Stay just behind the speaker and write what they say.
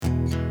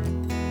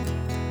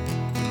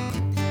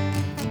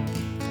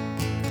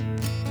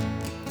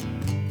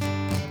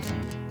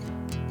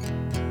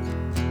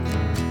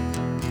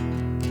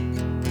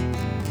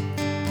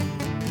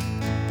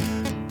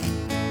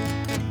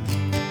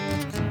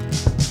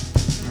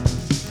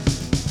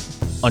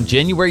On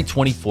January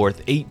 24,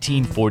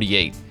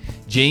 1848,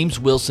 James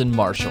Wilson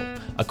Marshall,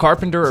 a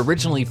carpenter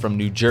originally from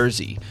New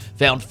Jersey,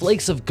 found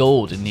flakes of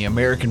gold in the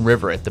American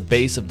River at the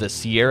base of the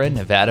Sierra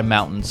Nevada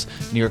mountains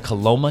near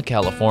Coloma,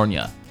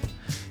 California,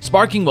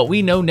 sparking what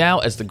we know now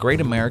as the Great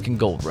American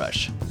Gold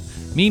Rush.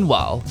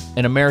 Meanwhile,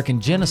 an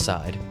American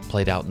genocide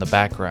played out in the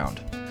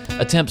background.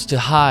 Attempts to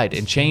hide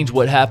and change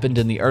what happened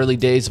in the early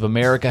days of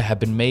America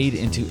have been made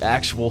into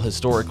actual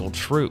historical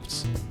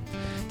truths.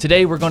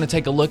 Today we're going to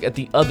take a look at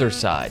the other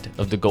side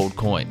of the gold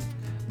coin,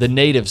 the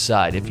native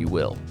side, if you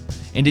will,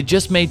 and it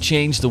just may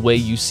change the way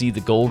you see the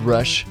gold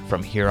rush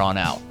from here on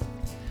out.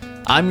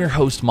 I'm your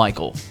host,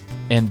 Michael,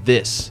 and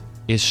this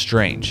is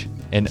Strange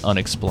and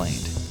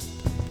Unexplained.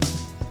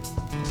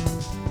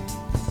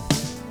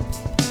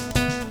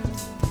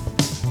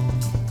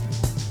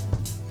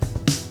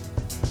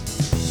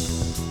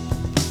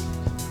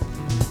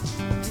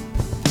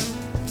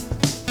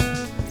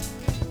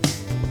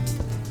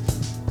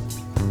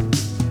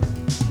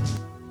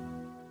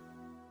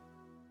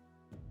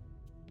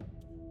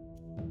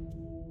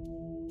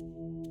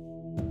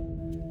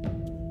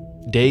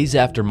 Days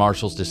after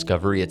Marshall's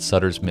discovery at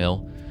Sutter's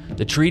Mill,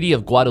 the Treaty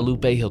of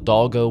Guadalupe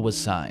Hidalgo was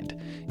signed,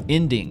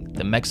 ending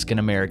the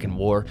Mexican-American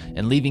War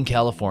and leaving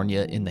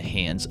California in the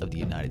hands of the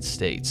United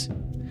States.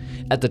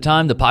 At the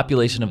time, the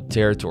population of the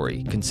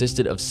territory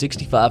consisted of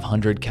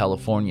 6,500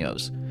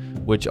 Californios,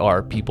 which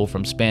are people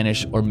from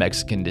Spanish or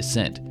Mexican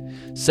descent,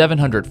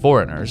 700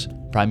 foreigners,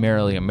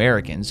 primarily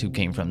Americans who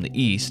came from the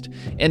East,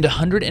 and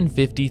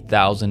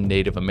 150,000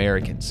 Native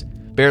Americans,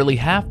 barely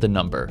half the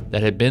number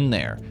that had been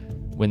there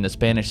when the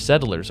Spanish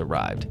settlers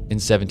arrived in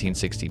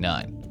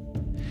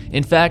 1769.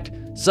 In fact,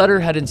 Sutter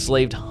had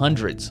enslaved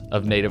hundreds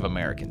of Native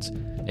Americans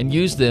and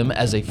used them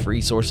as a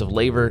free source of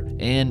labor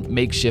and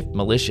makeshift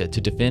militia to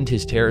defend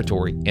his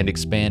territory and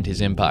expand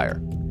his empire.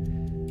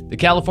 The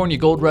California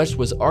Gold Rush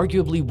was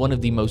arguably one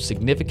of the most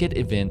significant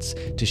events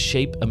to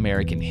shape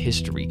American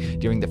history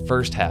during the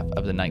first half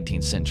of the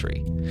 19th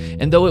century.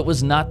 And though it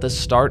was not the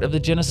start of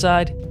the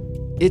genocide,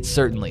 it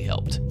certainly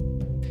helped.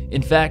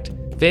 In fact,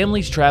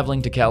 families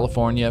traveling to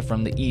California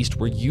from the East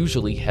were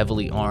usually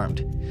heavily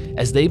armed,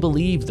 as they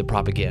believed the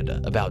propaganda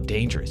about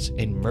dangerous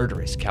and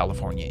murderous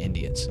California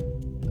Indians.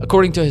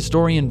 According to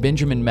historian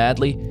Benjamin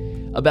Madley,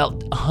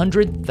 about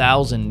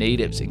 100,000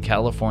 natives in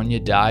California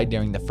died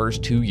during the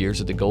first 2 years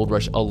of the gold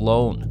rush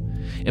alone,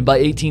 and by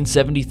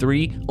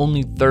 1873,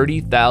 only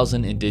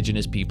 30,000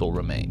 indigenous people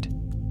remained.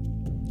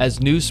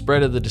 As news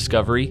spread of the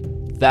discovery,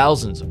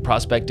 thousands of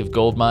prospective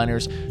gold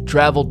miners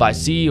traveled by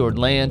sea or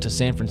land to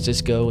San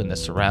Francisco and the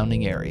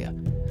surrounding area.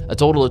 A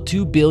total of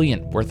 $2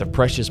 billion worth of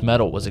precious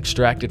metal was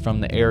extracted from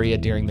the area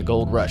during the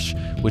gold rush,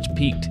 which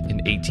peaked in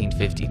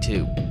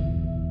 1852.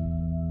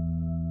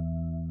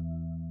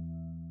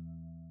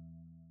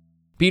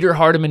 Peter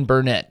Hardeman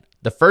Burnett,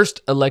 the first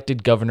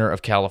elected governor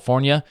of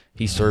California,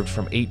 he served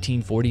from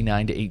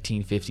 1849 to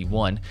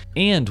 1851,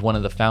 and one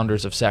of the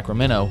founders of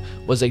Sacramento,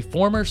 was a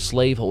former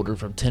slaveholder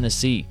from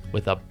Tennessee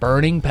with a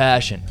burning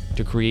passion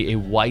to create a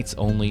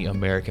whites-only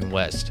American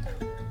West.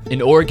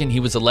 In Oregon, he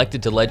was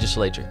elected to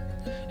legislature,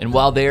 and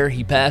while there,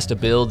 he passed a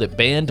bill that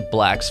banned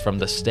blacks from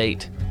the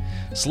state.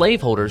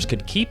 Slaveholders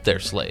could keep their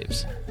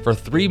slaves for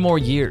 3 more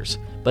years,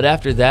 but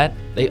after that,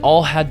 they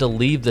all had to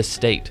leave the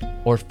state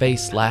or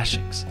face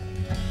lashings.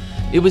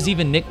 It was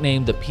even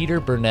nicknamed the Peter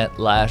Burnett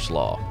Lash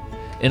Law,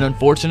 and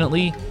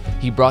unfortunately,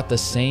 he brought the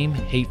same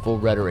hateful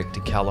rhetoric to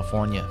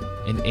California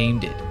and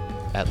aimed it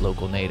at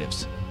local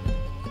natives.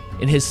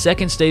 In his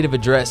second state of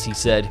address, he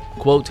said,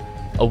 quote,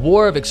 "A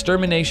war of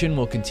extermination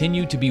will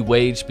continue to be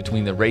waged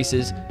between the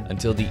races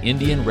until the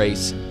Indian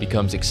race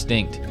becomes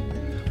extinct.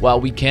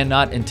 While we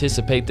cannot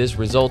anticipate this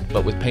result,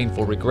 but with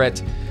painful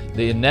regret,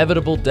 the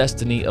inevitable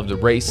destiny of the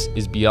race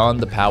is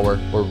beyond the power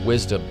or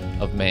wisdom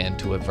of man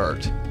to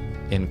avert."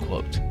 End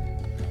quote.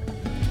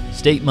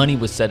 State money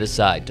was set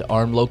aside to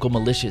arm local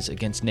militias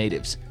against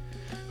natives,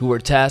 who were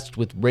tasked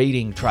with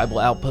raiding tribal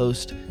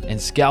outposts and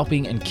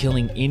scalping and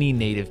killing any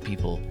native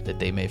people that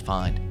they may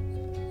find.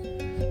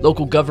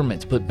 Local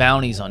governments put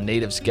bounties on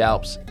native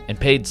scalps and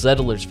paid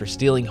settlers for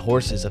stealing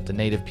horses of the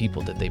native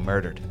people that they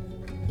murdered.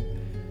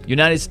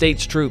 United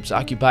States troops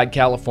occupied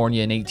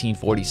California in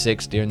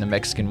 1846 during the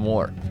Mexican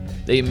War.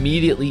 They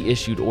immediately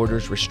issued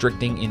orders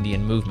restricting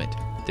Indian movement,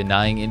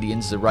 denying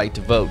Indians the right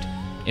to vote,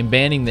 and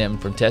banning them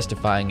from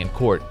testifying in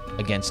court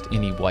against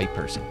any white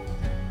person.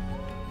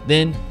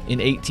 Then, in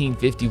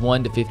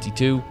 1851 to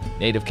 52,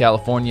 Native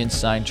Californians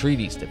signed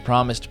treaties that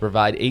promised to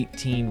provide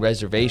 18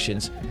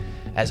 reservations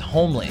as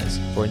homelands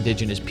for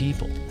indigenous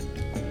people.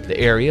 The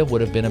area would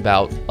have been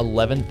about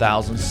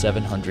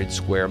 11,700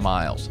 square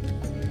miles,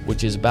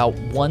 which is about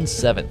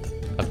 1/7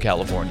 of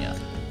California.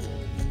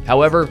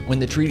 However, when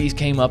the treaties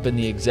came up in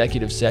the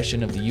executive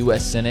session of the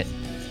U.S. Senate,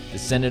 the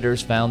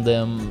senators found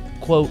them,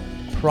 quote,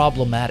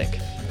 problematic.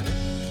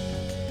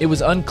 It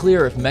was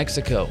unclear if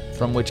Mexico,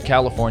 from which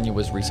California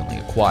was recently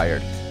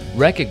acquired,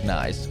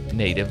 recognized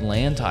native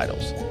land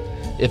titles.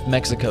 If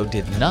Mexico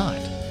did not,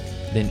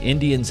 then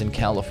Indians in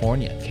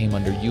California came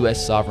under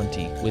U.S.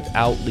 sovereignty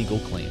without legal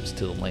claims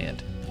to the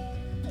land.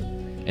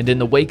 And in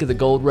the wake of the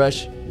gold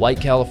rush, white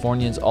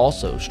Californians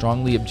also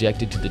strongly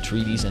objected to the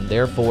treaties, and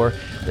therefore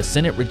the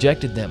Senate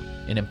rejected them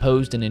and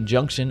imposed an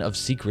injunction of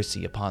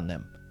secrecy upon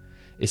them,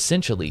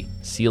 essentially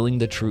sealing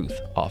the truth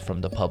off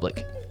from the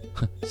public.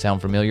 Sound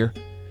familiar?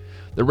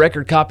 The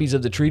record copies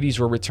of the treaties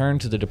were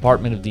returned to the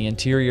Department of the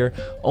Interior.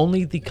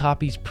 Only the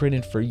copies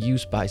printed for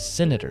use by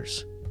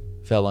senators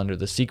fell under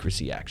the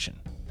secrecy action.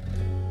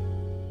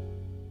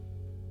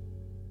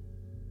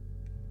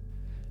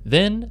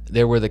 Then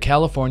there were the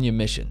California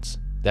missions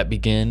that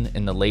began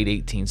in the late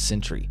 18th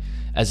century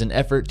as an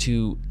effort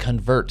to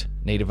convert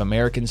Native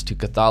Americans to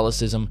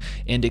Catholicism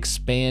and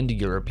expand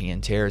European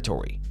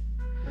territory.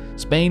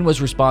 Spain was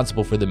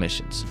responsible for the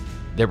missions.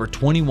 There were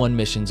 21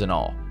 missions in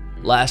all,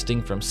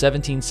 lasting from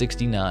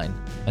 1769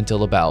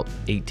 until about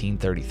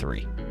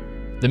 1833.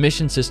 The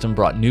mission system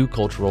brought new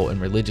cultural and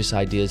religious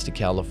ideas to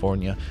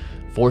California,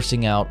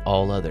 forcing out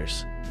all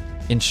others.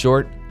 In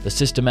short, the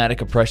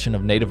systematic oppression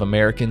of Native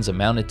Americans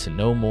amounted to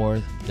no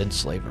more than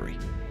slavery.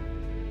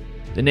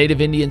 The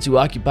Native Indians who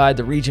occupied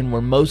the region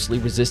were mostly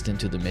resistant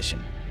to the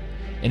mission.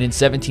 And in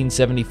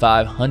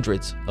 1775,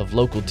 hundreds of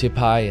local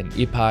Tipai and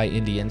Ipai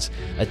Indians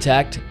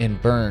attacked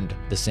and burned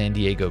the San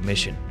Diego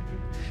mission,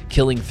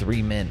 killing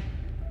 3 men.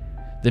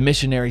 The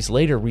missionaries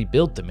later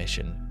rebuilt the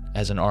mission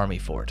as an army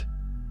fort.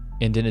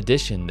 And in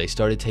addition, they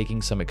started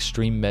taking some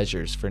extreme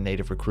measures for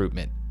Native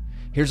recruitment.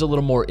 Here's a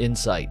little more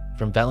insight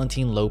from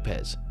Valentin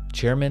Lopez,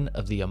 chairman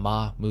of the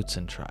Ama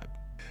Mutsun tribe.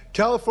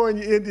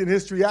 California Indian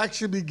history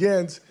actually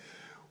begins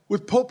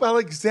with Pope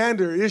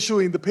Alexander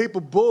issuing the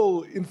papal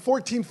bull in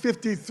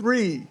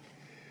 1453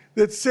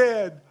 that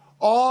said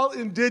all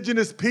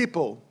indigenous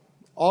people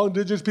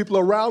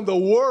around the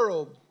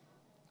world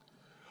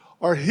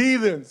are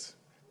heathens,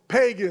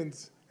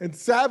 pagans, and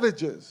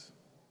savages,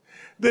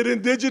 that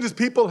indigenous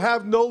people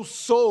have no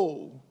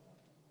soul,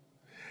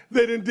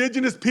 that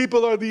indigenous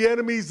people are the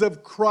enemies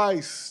of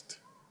Christ,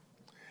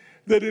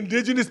 that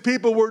indigenous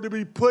people were to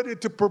be put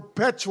into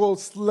perpetual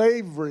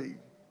slavery,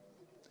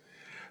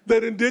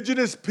 that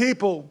indigenous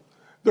people,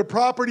 their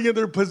property and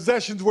their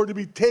possessions were to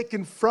be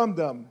taken from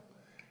them.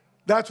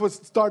 That's what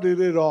started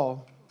it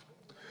all.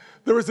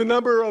 There was a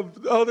number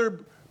of other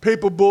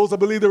papal bulls. I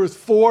believe there was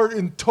 4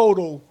 in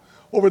total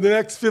over the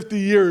next 50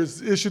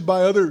 years issued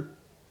by other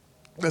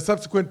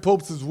subsequent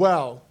popes as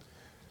well.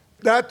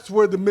 That's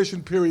where the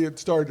mission period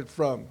started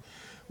from.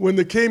 When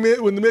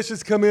the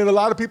missions come in, a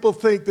lot of people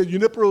think that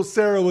Junipero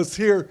Serra was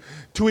here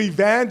to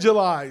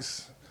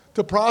evangelize,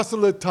 to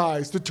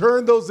proselytize, to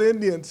turn those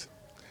Indians.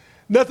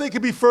 Nothing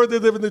could be further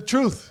than the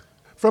truth,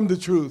 from the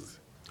truth.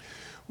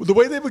 The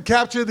way they would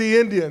capture the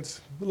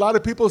Indians, a lot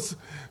of people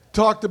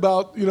talked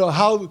about,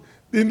 how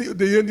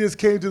the Indians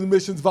came to the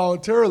missions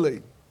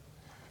voluntarily.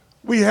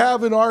 We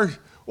have in our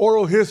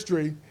oral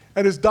history,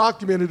 and it's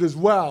documented as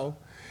well,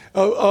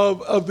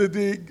 of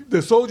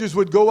the soldiers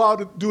would go out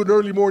and do an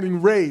early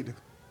morning raid.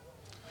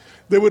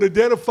 They would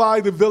identify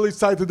the village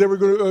site that they were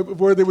going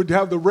where they would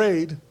have the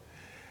raid,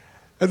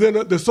 and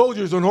then the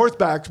soldiers on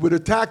horseback would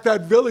attack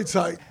that village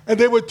site, and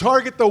they would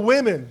target the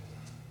women.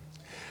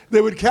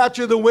 They would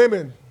capture the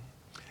women,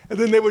 and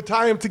then they would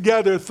tie them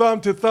together, thumb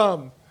to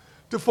thumb,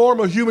 to form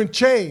a human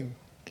chain.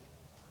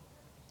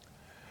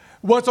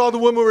 Once all the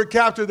women were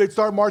captured, they'd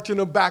start marching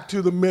them back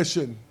to the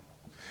mission.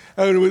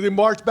 And when they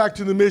marched back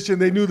to the mission,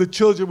 they knew the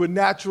children would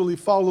naturally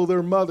follow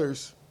their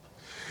mothers.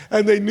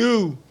 And they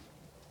knew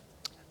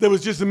that it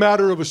was just a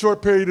matter of a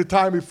short period of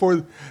time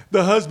before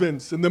the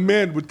husbands and the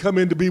men would come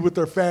in to be with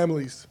their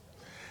families.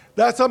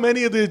 That's how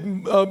many of the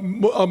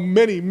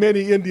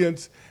many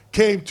Indians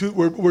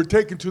were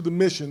taken to the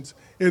missions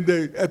at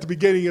the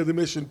beginning of the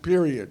mission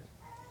period.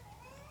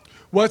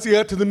 Once they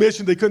got to the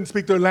mission, they couldn't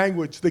speak their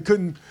language. They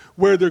couldn't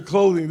wear their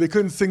clothing. They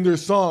couldn't sing their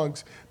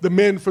songs. The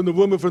men from the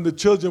women from the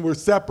children were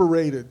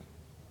separated.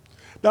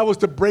 That was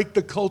to break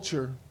the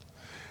culture.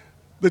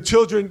 The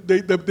children,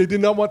 they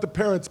did not want the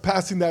parents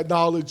passing that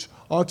knowledge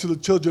onto the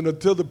children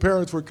until the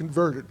parents were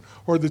converted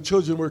or the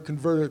children were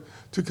converted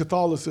to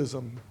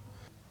Catholicism.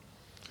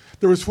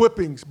 There was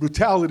whippings,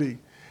 brutality.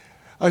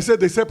 I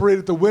said they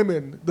separated the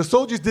women. The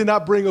soldiers did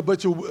not bring a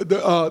bunch of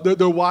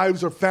their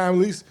wives or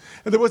families,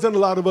 and there wasn't a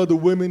lot of other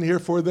women here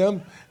for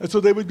them. And so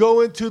they would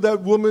go into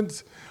that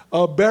woman's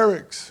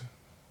barracks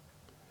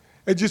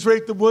and just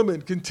rape the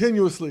women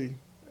continuously.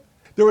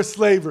 There was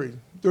slavery.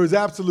 There was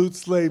absolute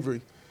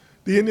slavery.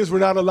 The Indians were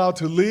not allowed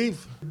to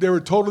leave. They were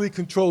totally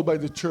controlled by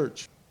the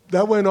church.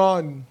 That went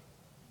on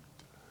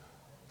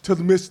to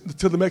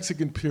the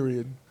Mexican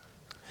period.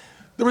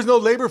 There was no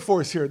labor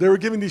force here. They were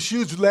giving these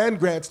huge land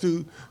grants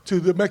to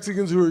the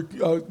Mexicans who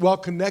were well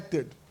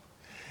connected.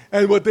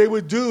 And what they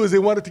would do is they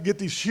wanted to get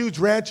these huge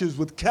ranches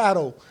with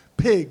cattle,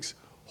 pigs,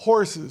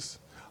 horses,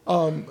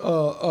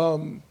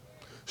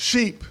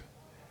 sheep.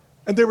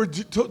 And they were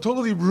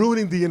totally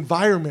ruining the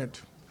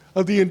environment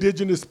of the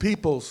indigenous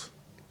peoples,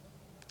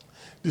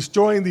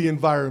 destroying the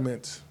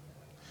environment.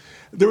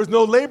 There was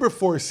no labor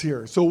force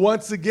here. So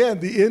once again,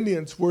 the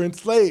Indians were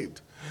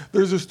enslaved.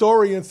 There's a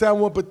story in San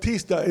Juan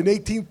Bautista in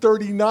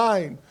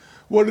 1839.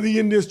 One of the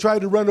Indians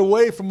tried to run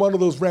away from one of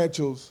those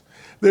ranchos.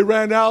 They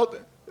ran out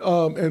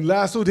and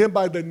lassoed him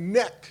by the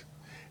neck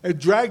and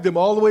dragged him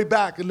all the way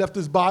back and left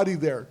his body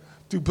there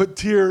to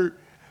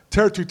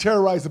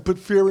terrorize and put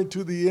fear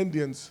into the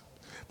Indians.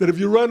 That if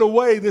you run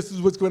away, this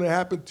is what's going to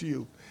happen to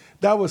you.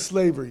 That was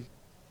slavery.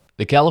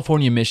 The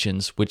California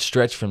missions, which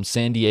stretched from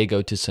San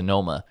Diego to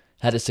Sonoma,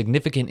 had a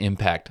significant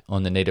impact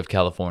on the Native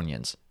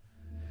Californians.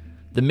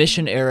 The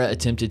mission era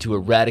attempted to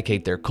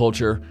eradicate their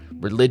culture,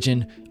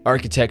 religion,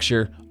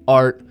 architecture,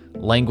 art,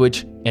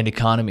 language, and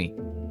economy.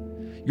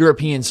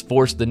 Europeans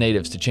forced the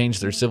natives to change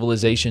their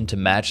civilization to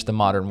match the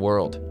modern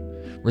world,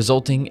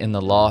 resulting in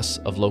the loss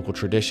of local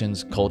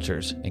traditions,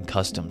 cultures, and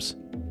customs.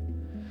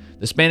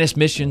 The Spanish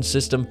mission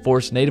system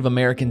forced Native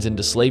Americans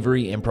into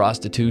slavery and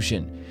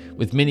prostitution,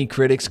 with many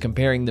critics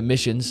comparing the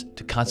missions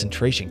to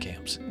concentration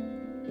camps.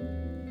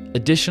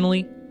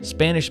 Additionally,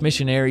 Spanish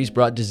missionaries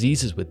brought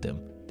diseases with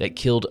them that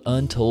killed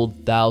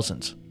untold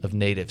thousands of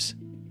natives.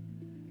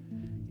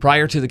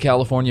 Prior to the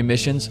California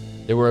missions,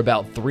 there were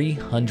about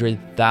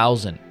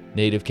 300,000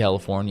 Native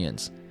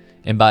Californians,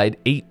 and by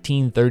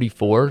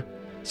 1834,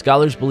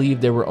 scholars believe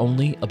there were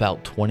only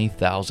about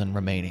 20,000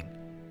 remaining.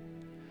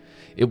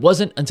 It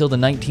wasn't until the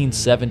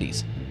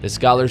 1970s that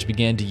scholars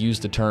began to use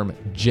the term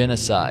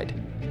genocide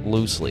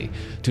loosely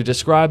to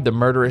describe the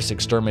murderous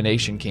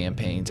extermination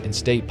campaigns and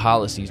state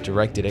policies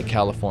directed at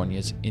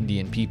California's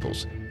Indian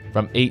peoples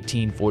from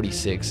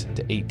 1846 to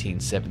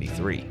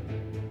 1873.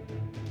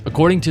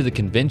 According to the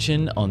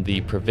Convention on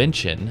the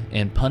Prevention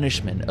and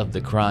Punishment of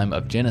the Crime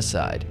of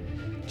Genocide,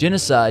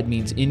 genocide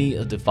means any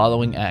of the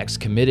following acts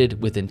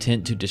committed with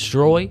intent to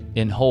destroy,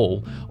 in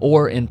whole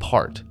or in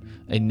part,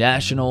 a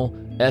national,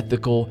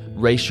 ethical,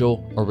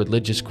 racial, or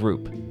religious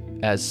group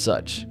as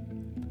such.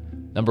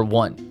 Number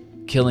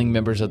 1, killing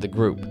members of the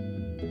group.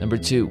 Number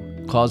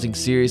 2, causing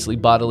seriously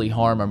bodily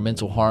harm or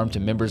mental harm to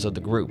members of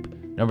the group.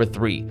 Number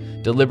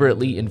 3,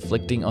 deliberately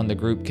inflicting on the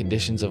group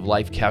conditions of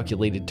life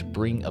calculated to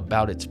bring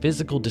about its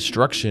physical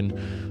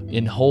destruction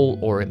in whole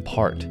or in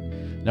part.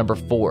 Number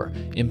 4,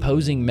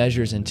 imposing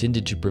measures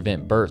intended to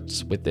prevent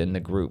births within the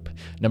group.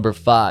 Number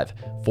 5,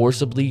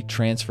 forcibly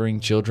transferring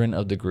children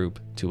of the group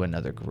to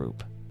another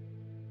group.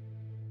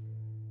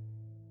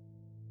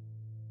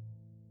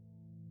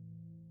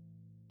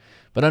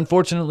 But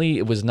unfortunately,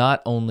 it was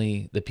not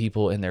only the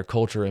people and their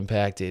culture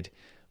impacted,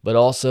 but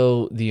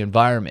also the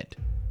environment.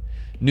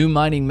 New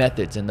mining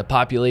methods and the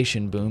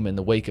population boom in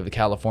the wake of the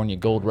California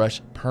gold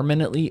rush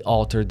permanently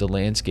altered the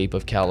landscape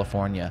of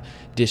California,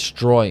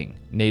 destroying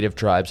native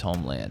tribes'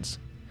 homelands.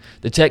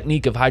 The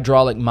technique of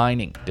hydraulic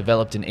mining,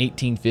 developed in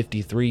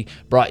 1853,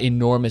 brought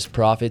enormous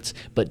profits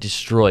but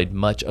destroyed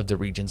much of the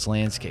region's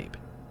landscape.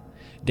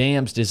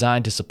 Dams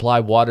designed to supply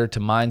water to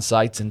mine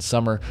sites in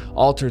summer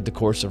altered the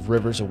course of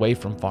rivers away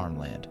from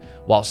farmland,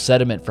 while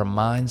sediment from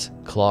mines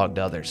clogged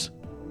others.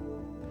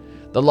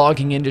 The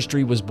logging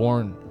industry was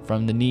born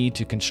from the need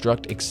to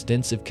construct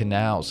extensive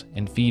canals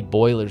and feed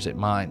boilers at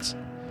mines,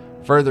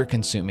 further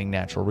consuming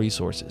natural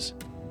resources.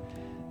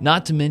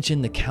 Not to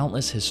mention the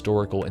countless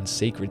historical and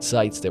sacred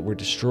sites that were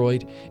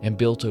destroyed and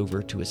built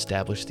over to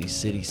establish these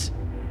cities.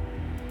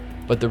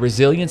 But the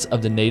resilience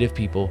of the native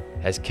people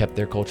has kept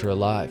their culture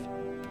alive,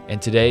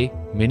 and today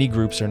many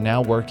groups are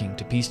now working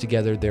to piece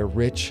together their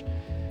rich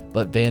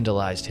but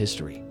vandalized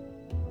history.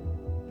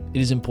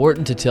 It is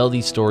important to tell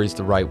these stories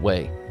the right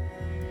way.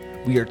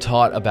 We are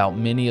taught about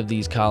many of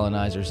these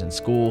colonizers in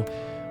school,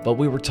 but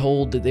we were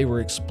told that they were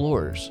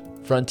explorers,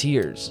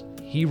 frontiers,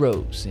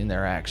 heroes in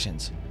their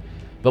actions.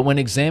 But when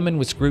examined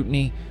with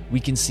scrutiny, we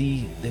can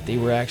see that they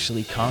were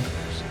actually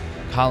conquerors,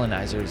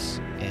 colonizers,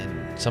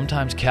 and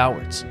sometimes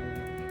cowards.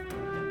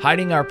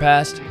 Hiding our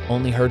past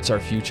only hurts our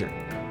future.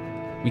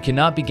 We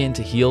cannot begin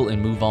to heal and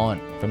move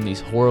on from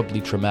these horribly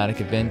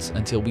traumatic events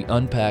until we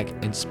unpack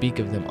and speak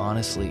of them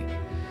honestly.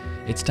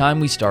 It's time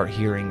we start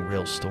hearing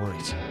real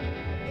stories.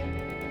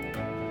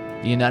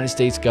 The United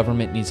States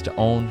government needs to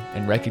own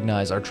and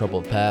recognize our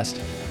troubled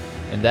past,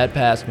 and that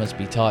past must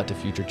be taught to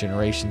future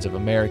generations of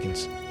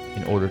Americans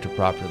in order to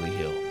properly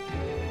heal.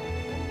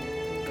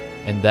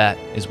 And that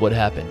is what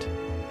happened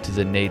to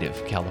the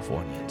Native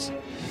Californians.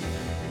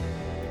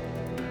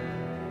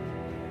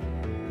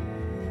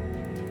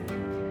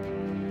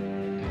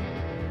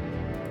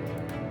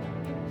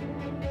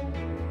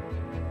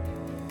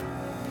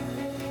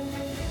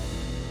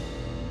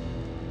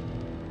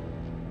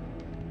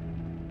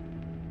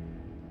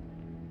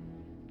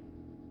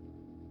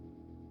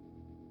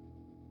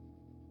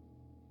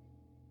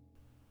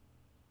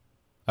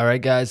 All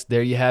right, guys,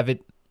 there you have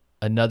it.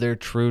 Another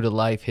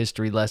true-to-life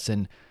history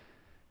lesson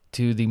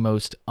to the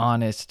most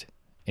honest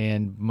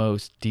and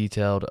most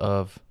detailed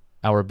of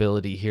our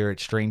ability here at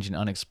Strange and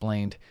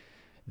Unexplained.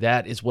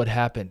 That is what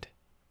happened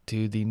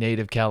to the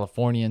Native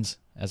Californians,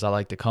 as I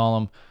like to call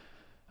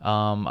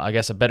them. I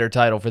guess a better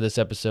title for this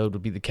episode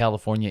would be the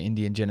California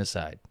Indian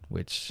Genocide,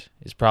 which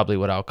is probably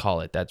what I'll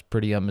call it. That's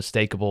pretty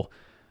unmistakable,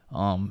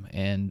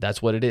 and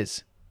that's what it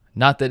is.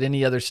 Not that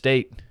any other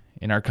state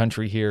in our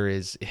country here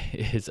is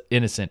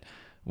innocent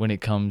when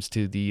it comes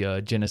to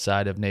the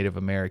genocide of Native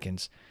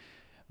Americans.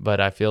 But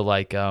I feel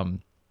like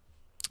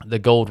the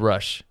gold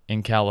rush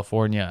in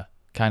California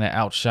kind of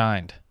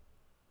outshined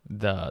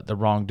the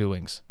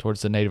wrongdoings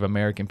towards the Native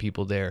American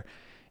people there,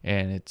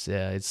 and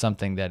it's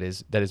something that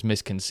is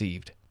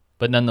misconceived.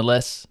 But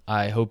nonetheless,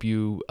 I hope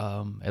you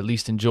at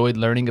least enjoyed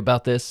learning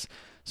about this,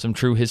 some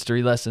true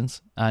history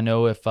lessons. I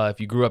know if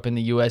you grew up in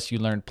the U.S., you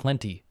learned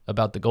plenty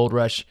about the gold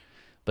rush,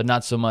 but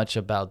not so much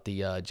about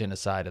the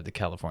genocide of the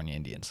California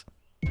Indians.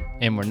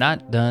 And we're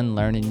not done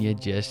learning you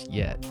just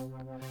yet.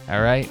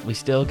 All right, we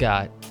still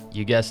got,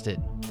 you guessed it,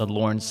 the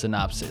Lawrence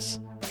synopsis.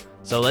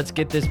 So let's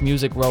get this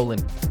music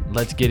rolling.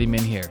 Let's get him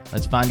in here.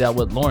 Let's find out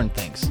what Lauren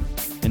thinks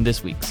in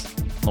this week's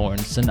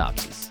Lawrence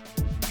synopsis.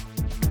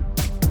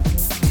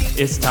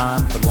 It's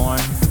time for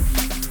Lauren.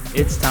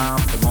 It's time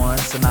for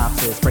Lauren's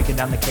synopsis. Breaking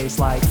down the case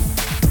like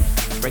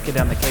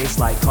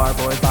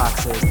cardboard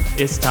boxes.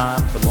 It's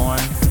time for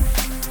Lauren.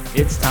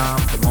 It's time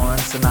for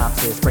Lauren's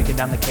synopsis. Breaking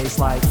down the case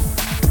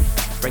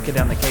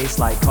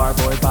like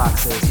cardboard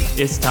boxes.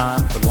 It's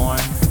time for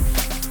Lauren.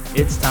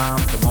 It's time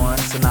for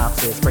Lauren's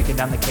synopsis. Breaking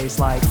down the case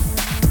like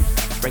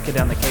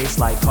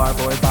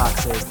cardboard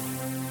boxes.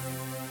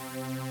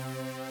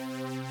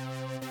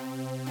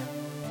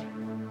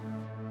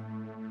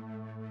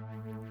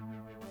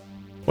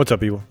 What's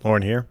up, people?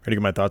 Lauren here, ready to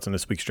get my thoughts on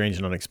this week's Strange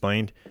and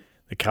Unexplained.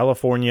 The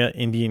California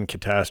Indian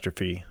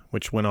Catastrophe,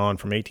 which went on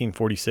from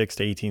 1846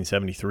 to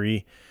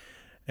 1873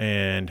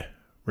 and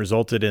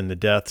resulted in the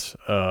deaths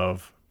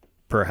of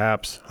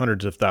perhaps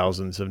hundreds of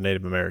thousands of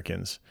Native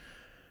Americans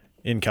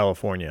in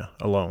California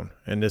alone.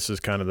 And this is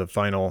kind of the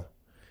final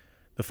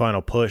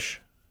push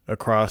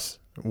across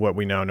what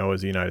we now know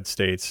as the United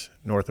States,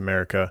 North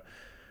America,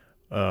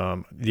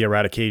 the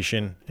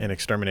eradication and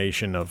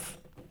extermination of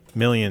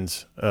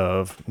millions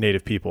of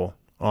Native people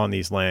on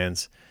these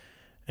lands.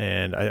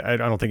 And I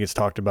don't think it's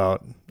talked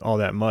about all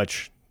that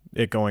much,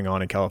 it going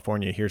on in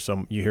California. You hear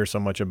so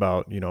much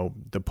about,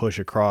 the push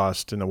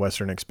across and the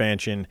Western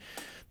expansion,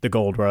 the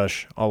gold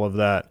rush, all of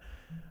that.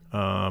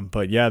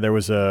 But yeah, there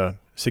was a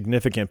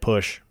significant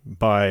push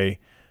by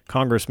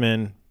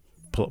congressmen,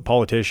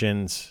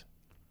 politicians,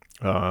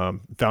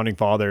 founding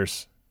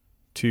fathers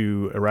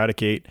to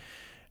eradicate,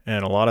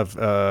 and a lot of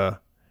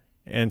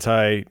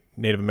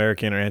anti-Native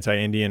American or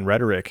anti-Indian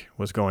rhetoric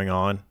was going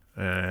on,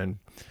 and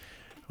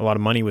a lot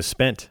of money was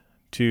spent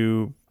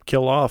to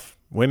kill off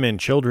women,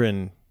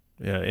 children,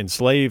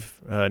 enslave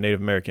Native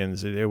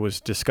Americans. It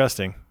was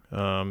disgusting.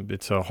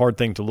 It's a hard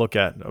thing to look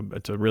at.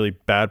 It's a really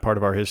bad part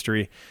of our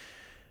history,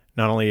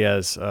 not only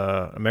as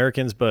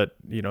Americans, but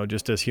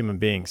just as human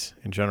beings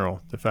in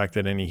general. The fact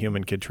that any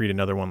human could treat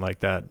another one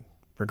like that,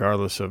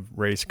 regardless of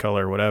race,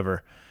 color,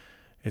 whatever,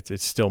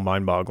 it's still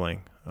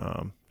mind-boggling.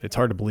 It's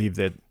hard to believe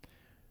that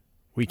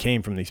we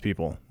came from these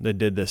people that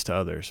did this to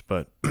others,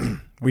 but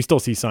we still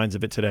see signs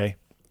of it today.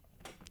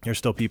 There's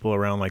still people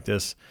around like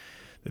this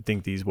that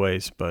think these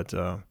ways, but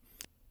I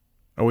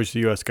wish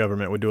the U.S.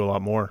 government would do a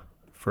lot more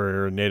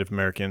for Native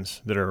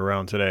Americans that are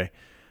around today,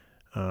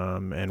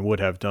 and would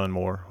have done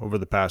more over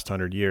the past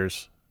 100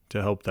 years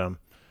to help them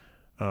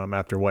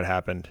after what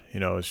happened.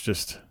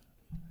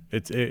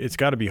 It's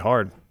got to be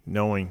hard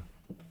knowing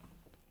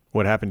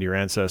what happened to your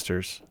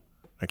ancestors.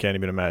 I can't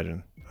even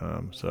imagine.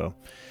 So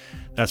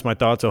that's my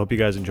thoughts. I hope you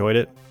guys enjoyed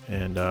it,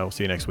 and we'll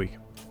see you next week.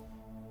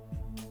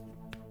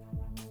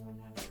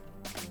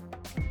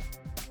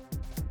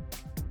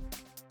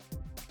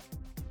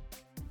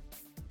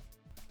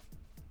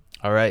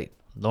 All right,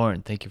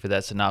 Lauren, thank you for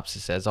that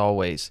synopsis as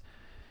always.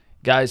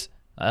 Guys,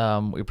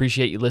 we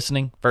appreciate you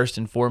listening first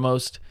and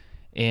foremost.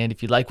 And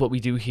if you like what we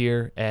do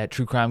here at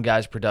True Crime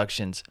Guys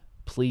Productions,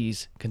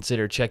 please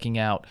consider checking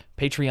out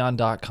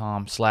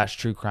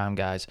patreon.com/True Crime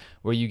Guys,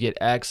 where you get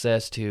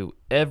access to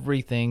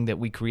everything that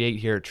we create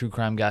here at True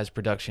Crime Guys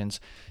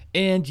Productions.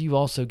 And you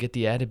also get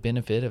the added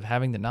benefit of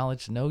having the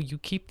knowledge to know you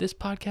keep this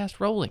podcast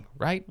rolling,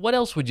 right? What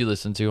else would you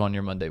listen to on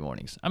your Monday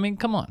mornings? I mean,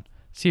 come on,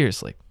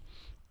 seriously.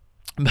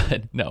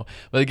 But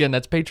again,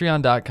 that's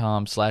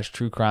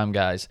patreon.com/True Crime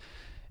Guys.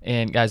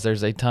 And guys,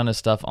 there's a ton of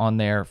stuff on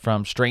there,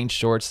 from strange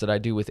shorts that I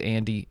do with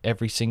Andy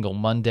every single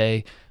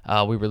Monday.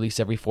 We release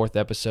every 4th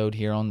episode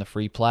here on the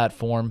free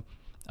platform.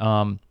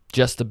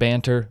 Just the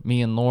banter,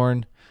 me and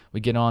Lauren, we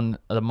get on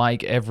the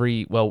mic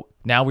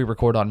now we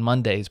record on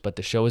Mondays, but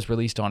the show is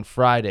released on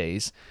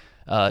Fridays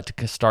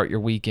to start your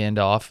weekend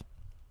off.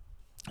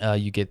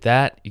 You get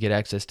that. You get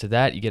access to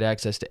that. You get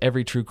access to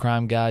every True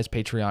Crime Guys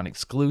Patreon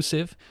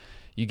exclusive.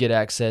 You get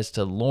access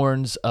to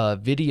Lauren's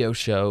video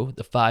show,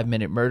 the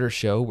 5-Minute Murder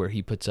Show, where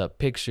he puts up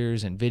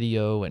pictures and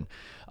video and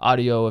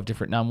audio of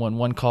different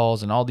 911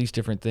 calls and all these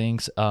different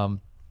things.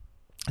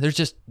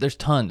 There's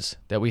tons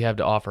that we have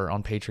to offer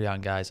on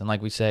Patreon, guys. And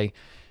like we say,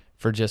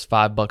 for just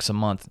 $5 a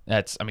month,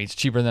 it's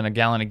cheaper than a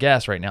gallon of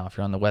gas right now if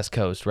you're on the West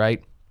Coast,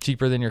 right?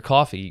 Cheaper than your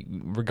coffee,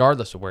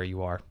 regardless of where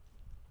you are.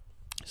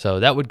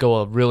 So that would go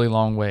a really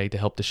long way to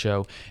help the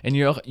show. And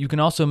you can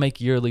also make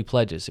yearly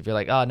pledges. If you're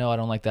like, oh, no, I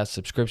don't like that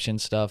subscription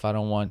stuff, I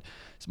don't want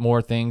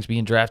more things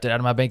being drafted out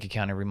of my bank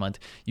account every month,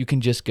 you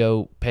can just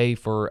go pay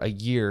for a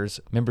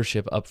year's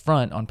membership up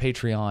front on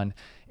Patreon,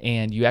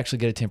 and you actually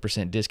get a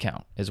 10%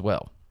 discount as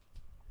well.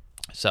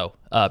 So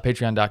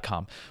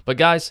patreon.com. But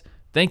guys,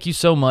 thank you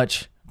so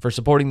much for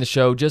supporting the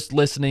show, just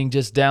listening,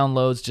 just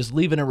downloads, just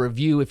leaving a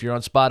review. If you're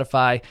on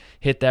Spotify,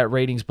 hit that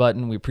ratings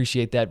button. We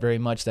appreciate that very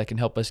much. That can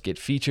help us get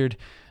featured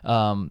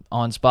on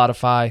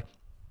Spotify,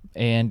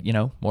 and,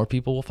 more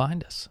people will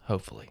find us,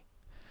 hopefully.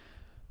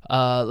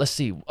 Let's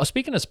see.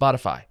 Speaking of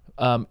Spotify,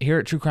 here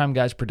at True Crime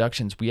Guys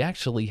Productions, we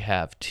actually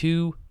have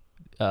two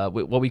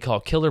what we call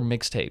killer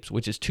mixtapes,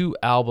 which is 2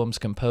 albums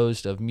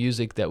composed of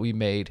music that we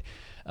made,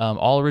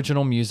 all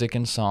original music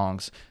and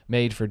songs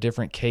made for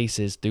different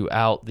cases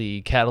throughout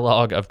the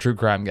catalog of True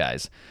Crime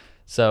Guys.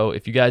 So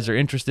if you guys are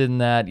interested in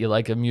that, you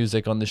like a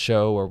music on the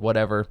show or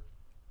whatever,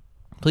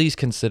 please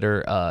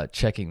consider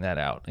checking that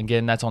out.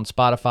 Again, that's on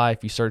Spotify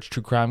if you search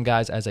True Crime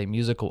Guys as a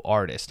musical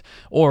artist,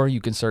 or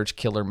you can search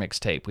Killer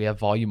Mixtape. We have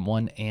Volume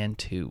 1 and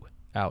 2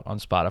 out on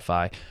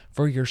Spotify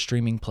for your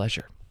streaming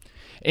pleasure.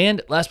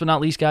 And last but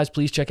not least, guys,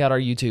 please check out our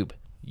YouTube.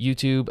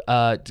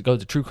 Go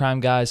to True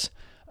Crime Guys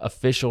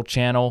official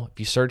channel. If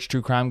you search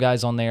True Crime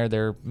Guys on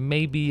there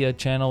may be a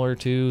channel or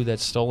two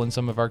that's stolen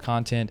some of our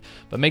content,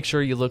 but make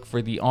sure you look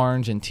for the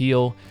orange and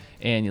teal,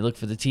 and you look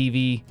for the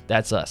TV.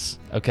 That's us,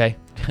 okay?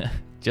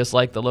 Just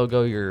like the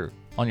logo you're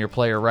on your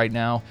player right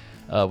now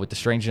with the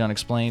Strange and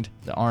Unexplained,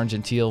 the orange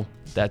and teal,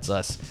 that's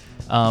us.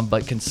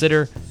 But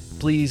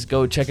please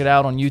go check it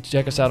out on YouTube.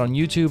 Check us out on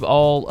YouTube.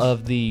 All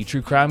of the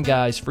True Crime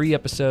Guys free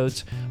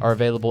episodes are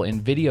available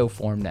in video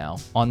form now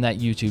on that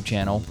YouTube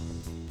channel.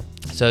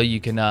 So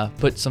you can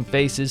put some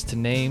faces to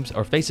names,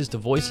 or faces to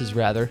voices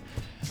rather.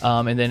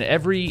 And then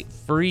every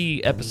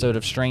free episode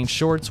of Strange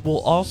Shorts will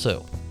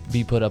also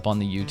be put up on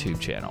the YouTube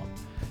channel,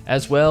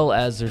 as well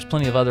as there's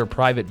plenty of other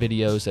private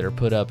videos that are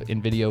put up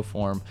in video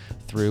form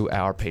through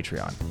our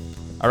Patreon.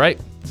 All right,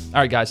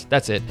 guys,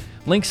 that's it.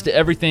 Links to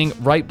everything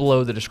right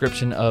below the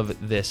description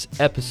of this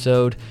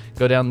episode.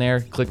 Go down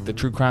there, click the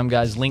True Crime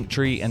Guys link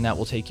tree, and that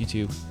will take you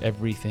to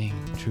everything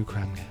True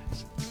Crime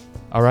Guys.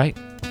 All right,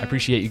 I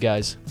appreciate you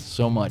guys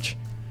so much,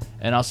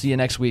 and I'll see you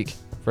next week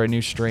for a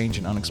new strange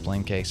and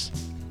unexplained case.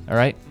 All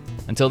right,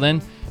 until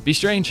then, be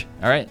strange,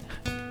 all right?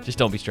 Just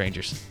don't be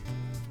strangers.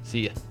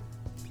 See ya.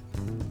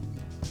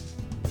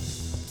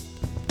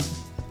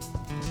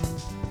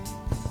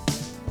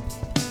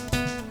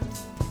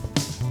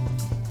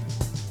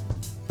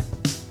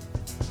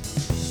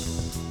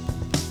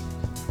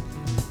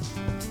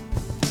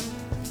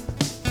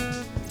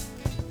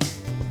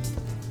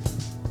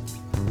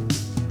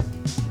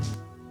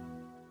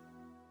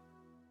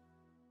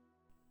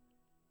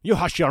 You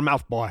hush your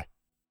mouth, boy.